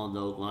 something along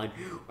those lines.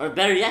 Or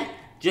better yet,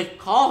 just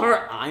call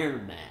her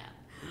Iron Man.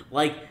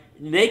 Like,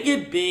 make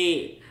it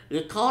be,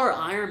 just call her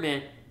Iron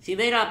Man. She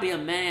may not be a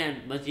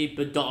man, but she's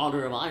the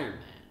daughter of Iron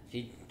Man.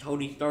 She's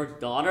Tony Stark's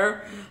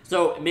daughter.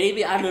 So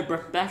maybe out of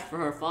respect for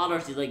her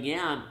father, she's like,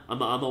 yeah,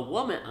 I'm a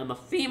woman, I'm a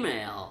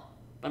female,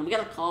 but I'm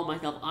gonna call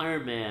myself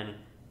Iron Man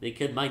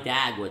because my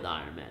dad was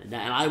Iron Man, and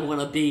I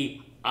want to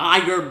be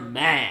Iron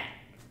Man.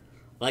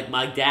 Like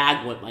my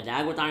dad was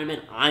Iron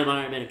Man, I'm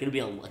Iron Man. It's gonna be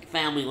a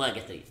family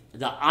legacy.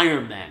 The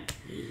Iron Man.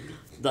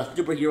 The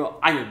superhero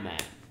Iron Man.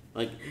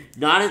 Like,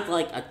 not as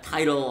like a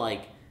title,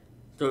 like,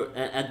 so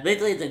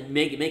basically it's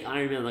make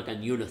Iron Man like a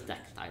unisex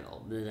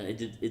title.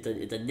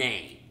 It's a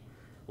name.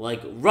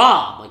 Like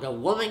Rob, like a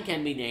woman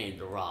can be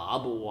named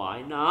Rob,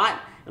 why not?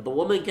 If a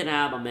woman can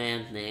have a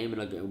man's name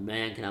and a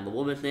man can have a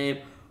woman's name,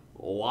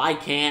 why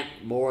can't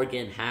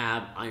Morgan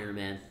have Iron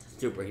Man's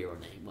superhero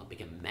name? What,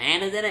 because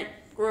man is in it?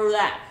 Screw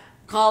that.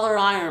 Call her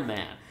Iron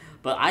Man.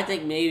 But I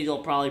think maybe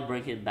they'll probably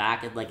bring him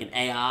back as like an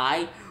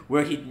AI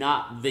where he's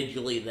not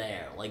visually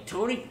there. Like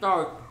Tony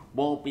Stark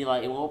won't be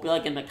like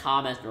in the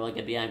comics or like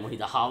at the end where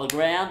he's a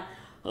hologram.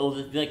 It'll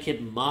just be like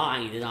his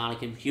mind is on a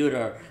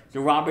computer.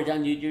 So Robert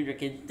Downey Jr.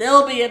 can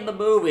still be in the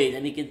movies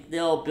and he can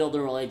still build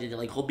a relationship.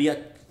 Like he'll be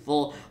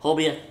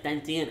a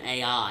sentient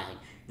AI.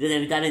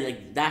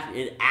 That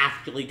is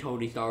actually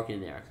Tony Stark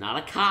in there. It's not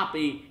a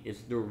copy,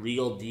 it's the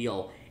real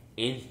deal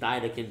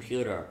inside a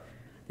computer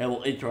that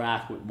will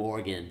interact with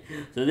Morgan.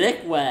 So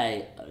this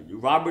way,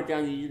 Robert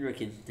Downey Jr.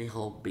 can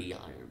still be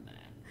Iron Man.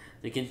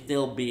 He can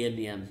still be in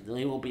the MCU.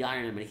 He won't be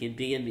Iron Man, he can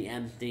be in the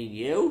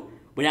MCU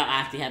without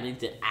actually having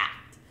to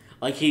act.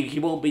 Like, he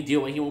won't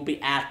be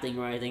acting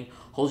or anything.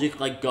 He'll just,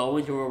 like, go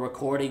into a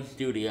recording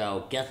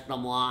studio, get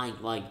some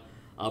lines, like,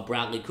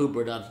 Bradley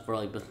Cooper does for,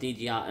 like, the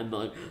CGI, and,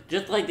 like,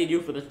 just like they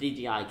do for the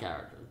CGI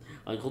characters.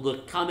 Like, he'll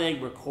just come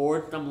in,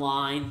 record some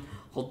lines,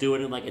 he'll do it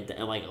in, like,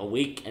 a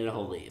week, and then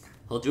he'll leave.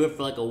 He'll do it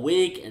for, like, a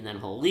week, and then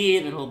he'll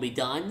leave, and he'll be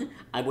done.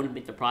 I wouldn't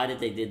be surprised if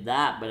they did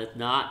that, but it's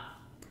not.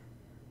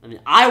 I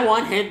mean, I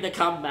want him to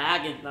come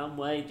back in some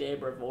way,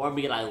 shape, or form,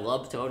 because I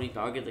love Tony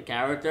Stark as a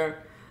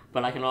character.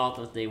 but I can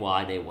also see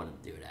why they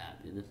wouldn't do that.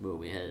 This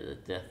movie has a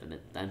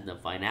definite sense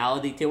of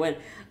finality to it.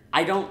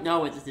 I don't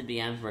know if this is the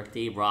end for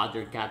Steve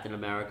Rogers, Captain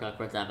America,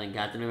 Chris Evans,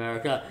 Captain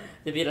America.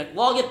 To be like,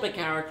 well, if the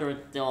character is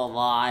still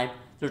alive,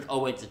 there's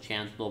always a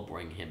chance they'll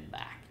bring him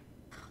back.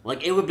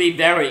 Like, it would be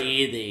very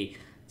easy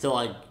to,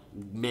 like,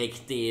 make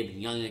Steve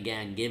young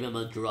again, give him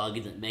a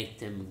drug that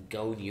makes him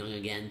go young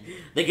again.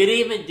 They could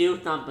even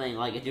do something,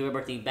 like, if you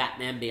ever seen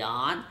Batman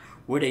Beyond,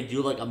 where they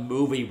do, like, a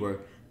movie where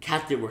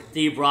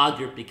Steve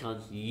Rogers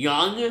becomes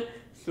young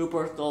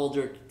super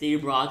soldier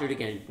Steve Rogers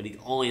again, but he's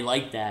only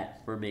like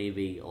that for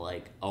maybe,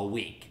 like, a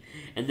week.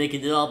 And they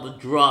can develop a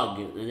drug,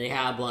 and they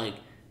have, like,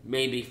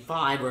 maybe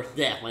 5 or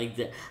 6,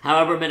 like,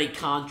 however many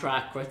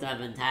contracts Chris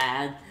Evans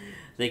had,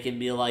 they can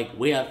be like,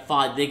 we have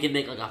 5, they can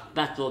make, like, a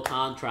special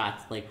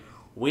contract, like,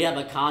 we have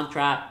a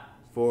contract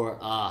for,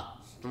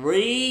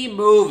 3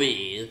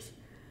 movies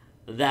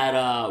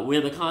that, we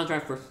have a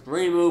contract for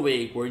 3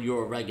 movies where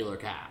you're a regular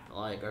Cap,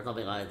 like, or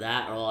something like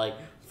that, or, like,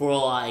 for,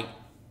 like,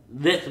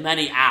 this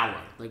many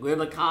hours. Like, we have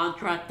a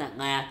contract that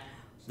lasts,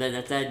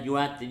 that said you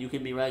have to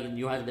be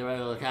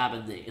regular Cap,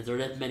 and there are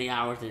this many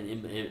hours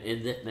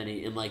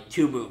in like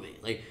 2 movies.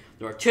 Like,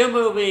 there are 2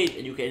 movies,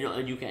 and you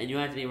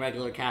have to be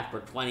regular Cap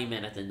for 20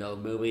 minutes in those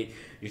movies.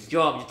 You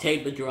show up, you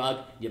take the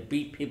drug, you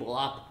beat people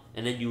up,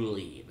 and then you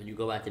leave, and you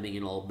go back to being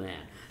an old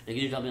man. They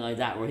can do something like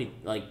that, where he,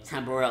 like,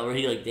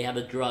 they have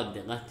a drug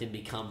that lets him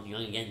become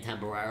young again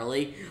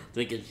temporarily, so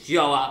he can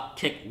show up,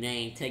 kick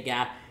name, take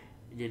out,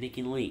 and then he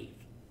can leave.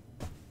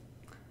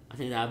 I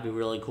think that would be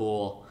really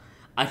cool.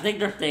 I think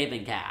they're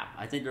saving Cap.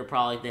 I think they're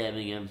probably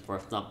saving him for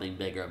something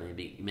bigger.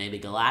 Maybe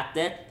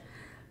Galactic.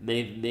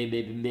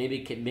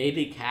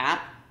 Maybe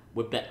Cap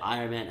with the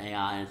Iron Man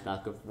AI and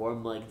stuff could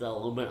form like the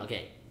Illuminati.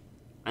 Okay,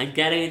 I'm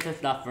getting into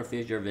stuff for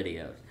future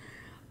videos.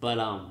 But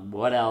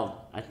what else?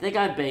 I think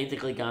I've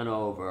basically gone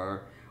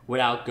over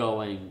without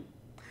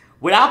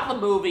the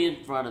movie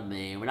in front of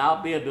me,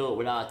 without a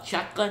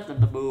checklist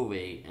of the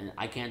movie, and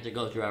I can't just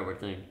go through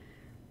everything.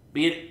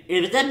 If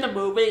it's in the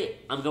movie,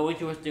 I'm going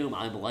to assume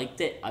I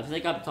liked it. I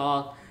think I've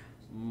talked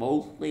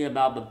mostly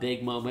about the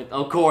big moment.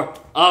 Of course.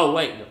 Oh,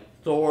 wait.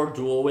 Thor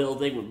dual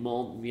wielding with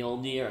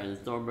Mjolnir and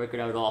Stormbreaker.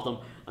 That was awesome.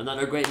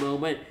 Another great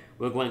moment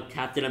was when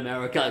Captain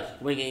America is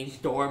swinging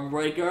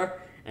Stormbreaker,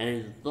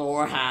 and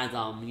Thor has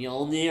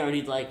Mjolnir, and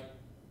he's like,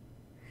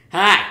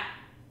 "Hey,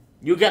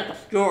 you get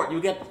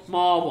the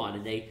small one,"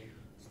 and they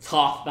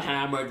toss the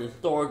hammers, and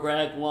Thor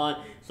grabs one,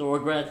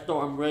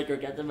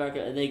 Stormbreaker, Captain America,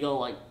 and they go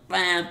like,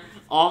 bam!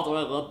 Also,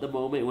 I love the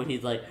moment when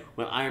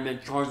when Iron Man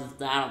charges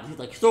down, he's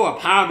like, Thor,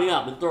 power me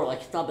up, and Thor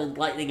like summons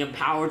lightning and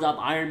powers up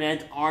Iron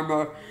Man's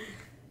armor.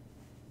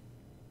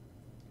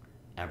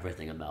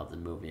 Everything about the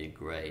movie is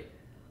great.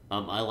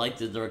 I liked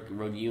the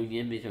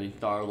reunion between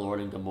Star-Lord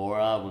and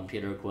Gamora when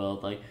Peter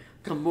Quill's like,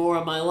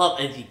 Gamora, my love,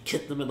 and she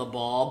kissed him in the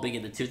ball, being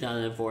in the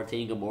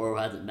 2014 Gamora who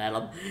hasn't met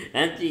him,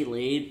 and she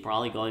leaves,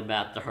 probably going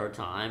back to her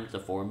time to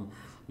form,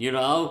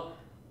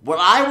 what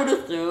I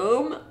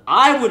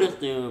would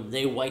assume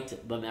they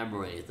wiped the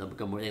memories of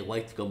Gamora, they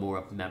wiped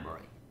Gamora's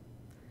memory.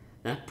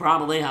 That's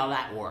probably how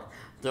that works.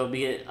 So,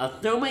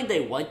 assuming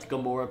they wiped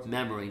Gamora's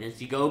memory, then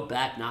she goes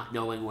back not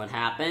knowing what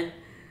happened.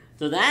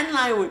 So then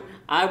I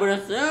would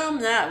assume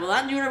that,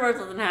 that universe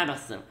doesn't have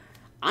a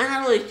I'm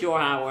not really sure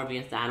how it works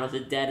because Thanos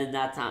is dead in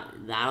that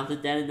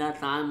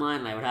timeline,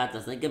 and I would have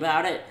to think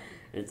about it.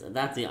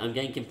 I'm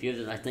getting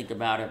confused as I think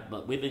about it,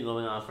 but we've been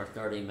going on for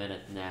 30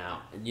 minutes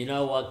now. And you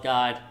know what,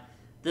 guys?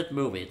 This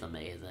movie is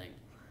amazing.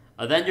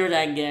 Avengers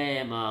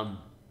Endgame,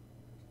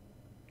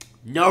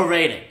 no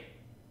rating.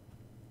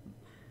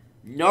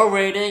 No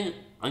rating.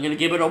 I'm gonna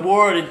give it a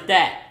word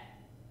instead.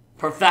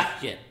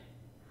 Perfection.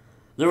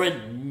 There is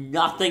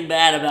nothing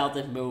bad about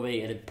this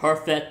movie. It is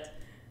perfect.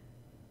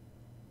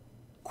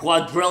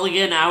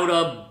 Quadrillion out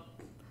of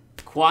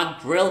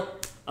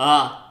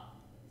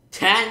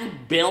 10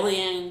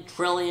 billion,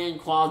 trillion,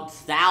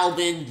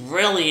 thousand,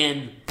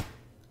 trillion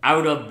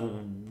out of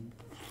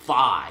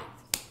 5.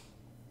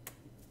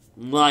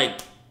 Like,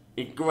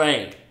 it's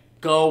great.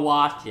 Go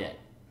watch it.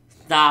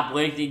 Stop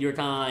wasting your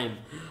time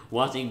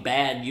watching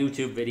bad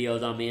YouTube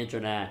videos on the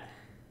internet.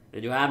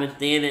 If you haven't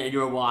seen it and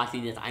you're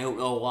watching this, I don't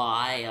know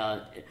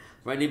why.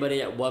 For anybody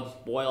that was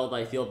spoiled,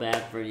 I feel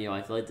bad for you.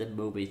 I feel like this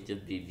movie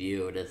should be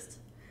viewed as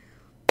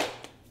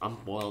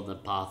unspoiled as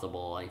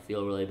possible. I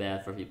feel really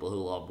bad for people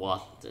who have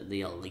watched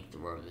the leaked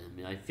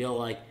version. I feel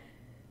like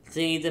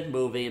seeing this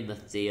movie in the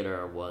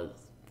theater was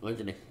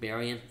an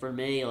experience for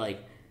me.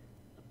 Like,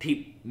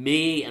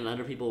 me and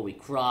other people, we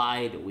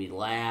cried, we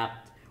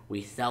laughed,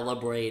 we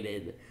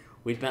celebrated.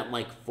 We spent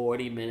like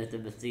 40 minutes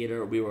in the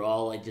theater. We were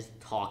all like just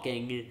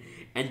talking.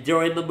 And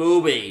during the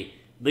movie,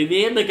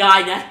 me and the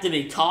guy next to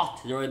me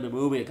talked during the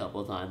movie a couple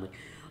of times.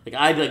 Like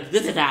I'd be like,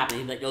 this is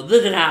happening. He's like, no,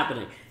 this is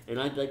happening.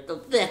 And I'd be like, no,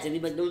 this. And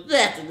he'd be like, no,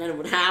 this. And then it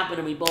would happen.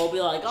 And we'd both be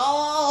like,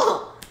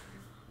 oh!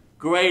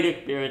 Great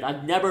experience.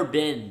 I've never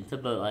been to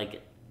the,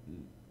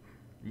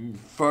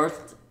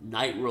 first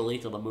night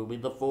release of a movie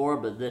before,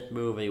 but this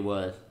movie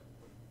was...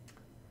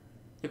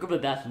 It could be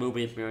the best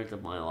movie experience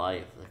of my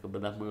life. It could be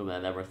the best movie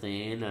I've ever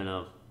seen.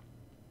 And,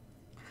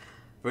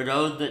 For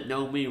those that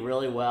know me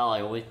really well,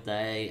 I always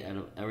say,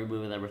 and every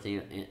movie I've ever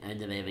seen,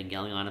 End of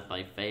Evangelion is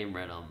my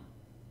favorite.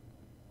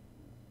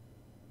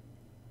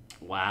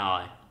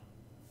 Wow.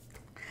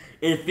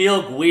 It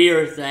feels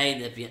weird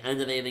saying that the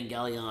End of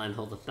Evangelion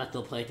holds a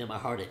special place in my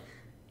heart. It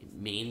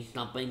means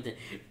something to...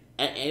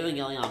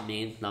 Evangelion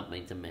means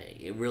something to me.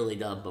 It really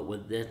does, but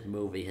what this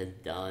movie has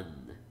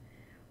done,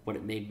 what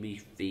it made me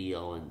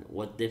feel, and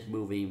what this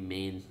movie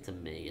means to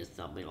me is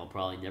something I'll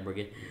probably never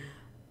get...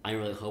 I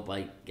really hope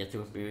I get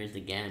to experience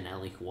again at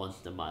least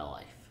once in my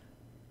life.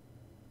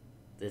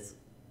 This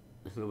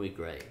movie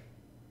great.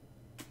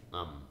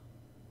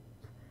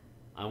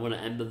 I want to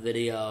end the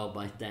video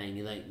by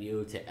saying thank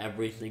you to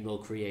every single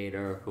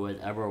creator who has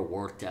ever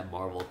worked at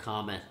Marvel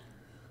Comics.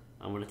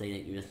 I want to say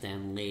thank you to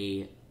Stan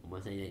Lee. I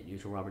want to say thank you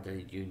to Robert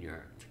Downey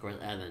Jr., to Chris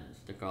Evans,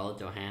 to Scarlett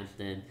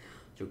Johansson,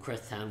 to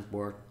Chris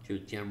Hemsworth, to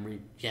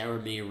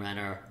Jeremy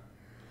Renner,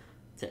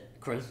 to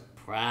Chris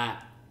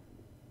Pratt,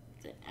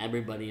 to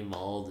everybody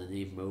involved in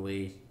these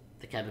movies,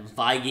 to Kevin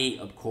Feige,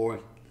 of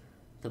course,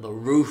 to the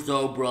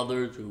Russo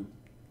brothers who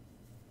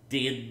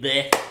did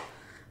this.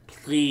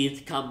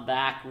 Please come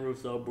back,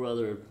 Russo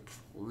brothers.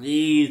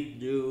 Please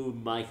do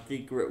my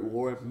Secret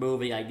Wars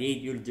movie. I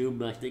need you to do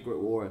my Secret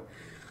Wars.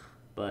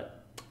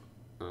 But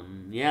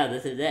yeah,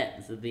 this is it.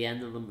 This is the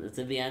end of the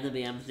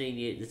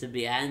MCU. This is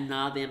the end,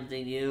 not the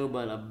MCU,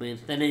 but of the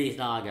Infinity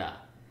Saga.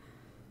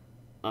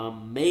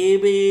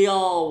 Maybe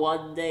I'll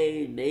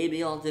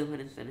do an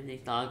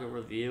Infinity Saga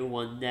review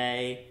one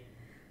day.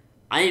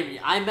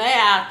 I may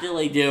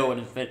actually do an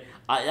Infinity.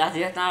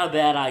 That's not a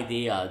bad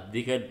idea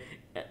because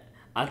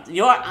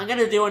you know what? I'm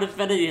gonna do an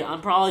Infinity.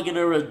 I'm probably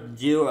gonna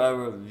do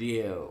a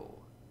review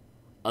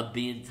of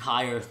the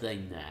entire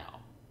thing now.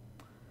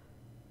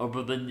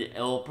 But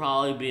it'll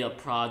probably be a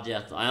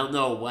project. I don't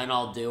know when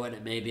I'll do it.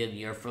 It may be a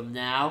year from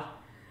now,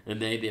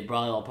 and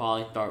I'll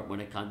probably start when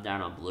it comes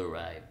down on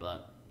Blu-ray.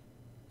 But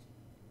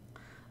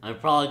I'm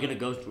probably gonna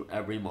go through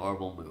every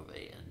Marvel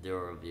movie and do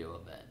a review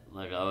of it,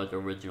 like I was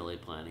originally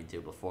planning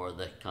to before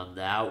this comes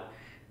out,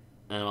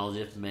 and I'll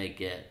just make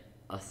it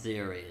a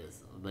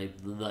series, like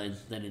the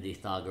Infinity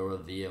Saga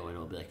review, and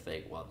it'll be like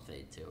Phase 1,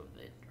 Phase 2, and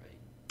Phase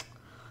 3.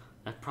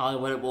 That's probably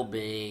what it will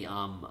be.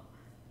 And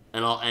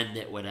I'll end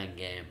it with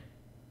Endgame.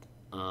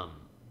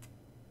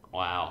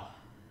 Wow.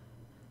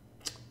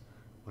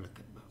 What a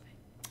good movie.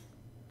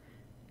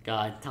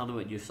 Guys, tell me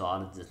what you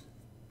thought of this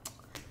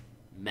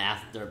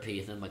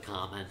masterpiece in the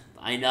comments.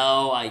 I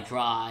know I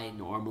try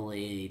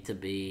normally to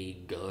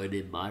be good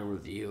in my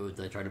reviews.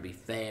 I try to be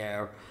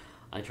fair.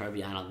 I try to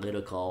be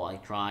analytical. I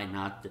try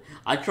not to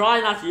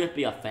just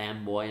be a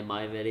fanboy in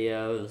my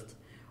videos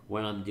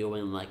when I'm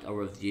doing like a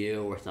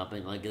review or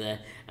something like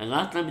that. And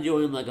last time I'm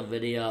doing like a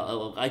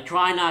video, I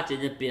try not to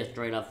just be a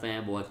straight up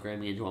fanboy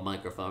screaming into a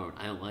microphone.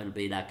 I don't want to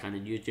be that kind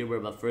of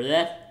YouTuber, but for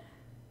this,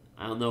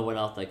 I don't know what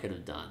else I could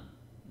have done.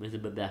 This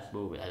is the best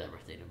movie I've ever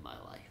seen in my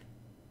life.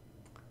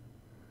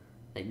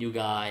 Thank you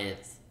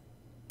guys.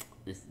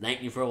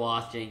 Thank you for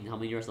watching. Tell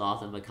me your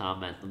thoughts in the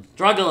comments. I'm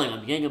struggling.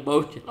 I'm getting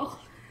emotional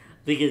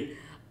because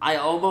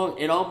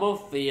it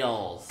almost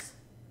feels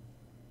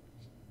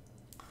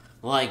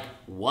like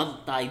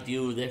once I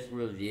do this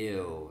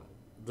review,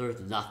 there's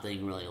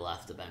nothing really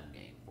left of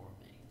Endgame for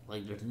me.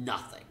 Like there's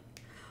nothing.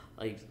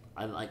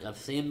 I've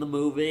seen the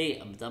movie.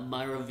 I've done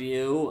my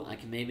review. I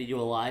can maybe do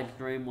a live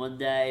stream one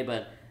day,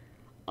 but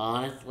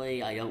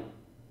honestly, I don't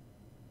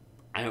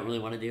really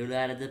want to do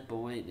that at this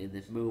point. And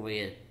this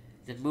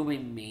movie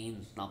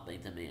means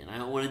something to me, and I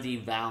don't want to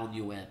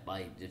devalue it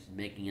by just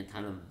making a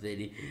ton of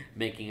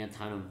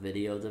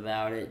videos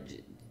about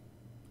it.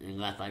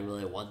 Unless I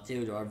really want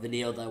to. There are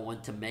videos I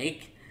want to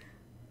make,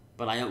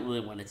 but I don't really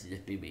want it to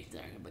just be me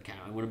staring at the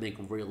camera. I want to make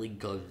a really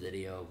good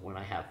video when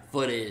I have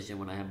footage and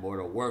when I have more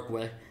to work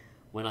with,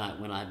 when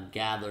I've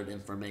gathered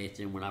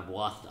information, when I've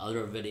watched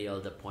other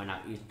videos that point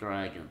out Easter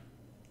eggs.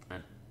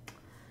 And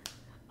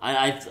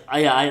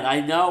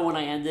I know when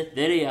I end this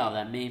video,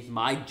 that means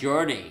my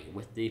journey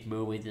with these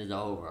movies is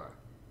over.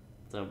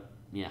 So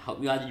yeah, hope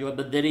you guys enjoyed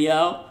the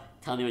video.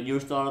 Tell me what you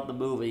thought of the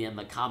movie in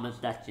the comment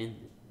section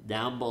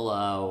down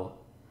below.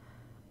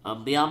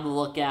 Be on the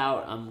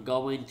lookout. I'm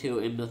going to,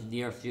 in the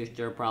near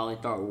future, probably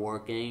start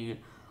working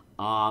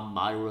on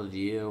my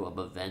review of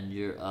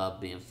Avengers, of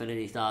the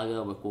Infinity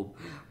Saga, which will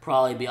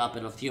probably be up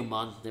in a few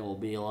months. It will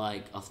be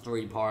like a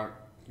 3-part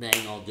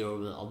thing. I'll do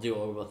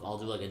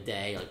like a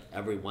day, like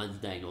every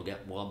Wednesday, and you'll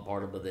get one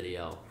part of the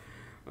video,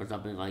 or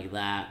something like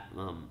that.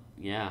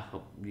 Yeah,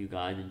 hope you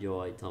guys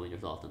enjoy. Tell me your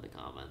thoughts in the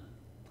comments.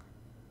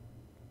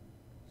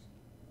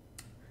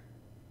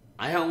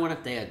 I don't want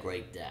to say a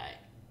great day.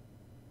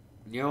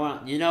 You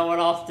know what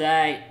I'll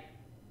say?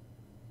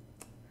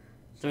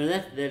 For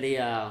this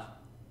video,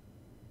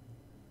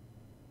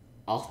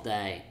 I'll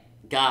say,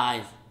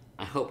 guys,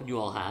 I hope you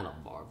all have a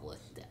marvelous